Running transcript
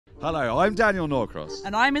Hello, I'm Daniel Norcross.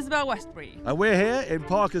 And I'm Isabelle Westbury. And we're here in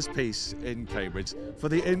Parker's Piece in Cambridge for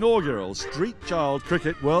the inaugural Street Child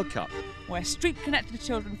Cricket World Cup, where street-connected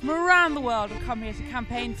children from around the world will come here to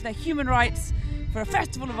campaign for their human rights, for a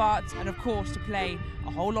festival of arts, and of course to play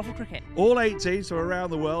a whole lot of cricket. All 8 teams from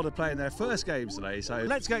around the world are playing their first games today, so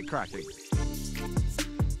let's get cracking.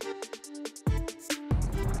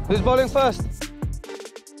 Who's bowling first?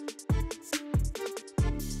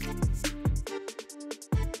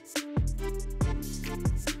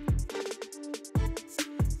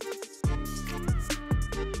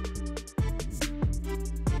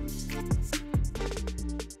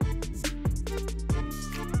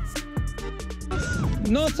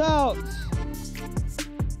 Not out!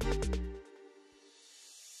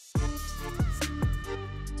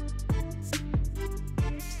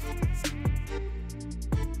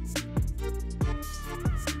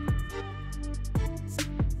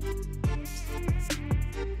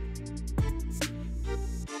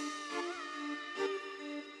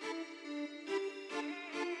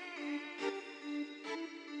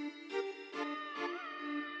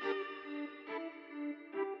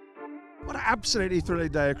 What an absolutely thrilling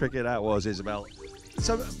day of cricket that was, Isabelle.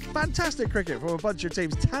 Some fantastic cricket from a bunch of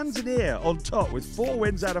teams. Tanzania on top with 4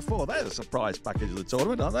 wins out of 4. They're the surprise package of the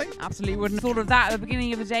tournament, aren't they? Absolutely wouldn't have thought of that at the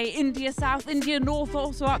beginning of the day. India South, India North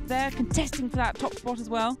also up there, contesting for that top spot as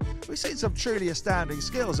well. We've seen some truly astounding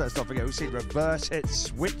skills, let's not forget. We've seen reverse hits,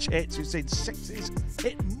 switch hits, we've seen sixes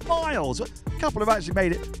hit miles. A couple have actually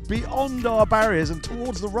made it beyond our barriers and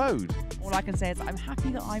towards the road. All I can say is I'm happy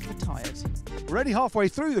that I've retired. We're only halfway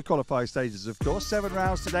through the qualifying stages, of course. 7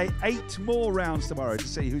 rounds today, 8 more rounds tomorrow to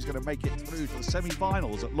see who's going to make it through to the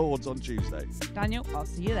semi-finals at Lord's on Tuesday. Daniel, I'll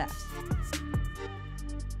see you there.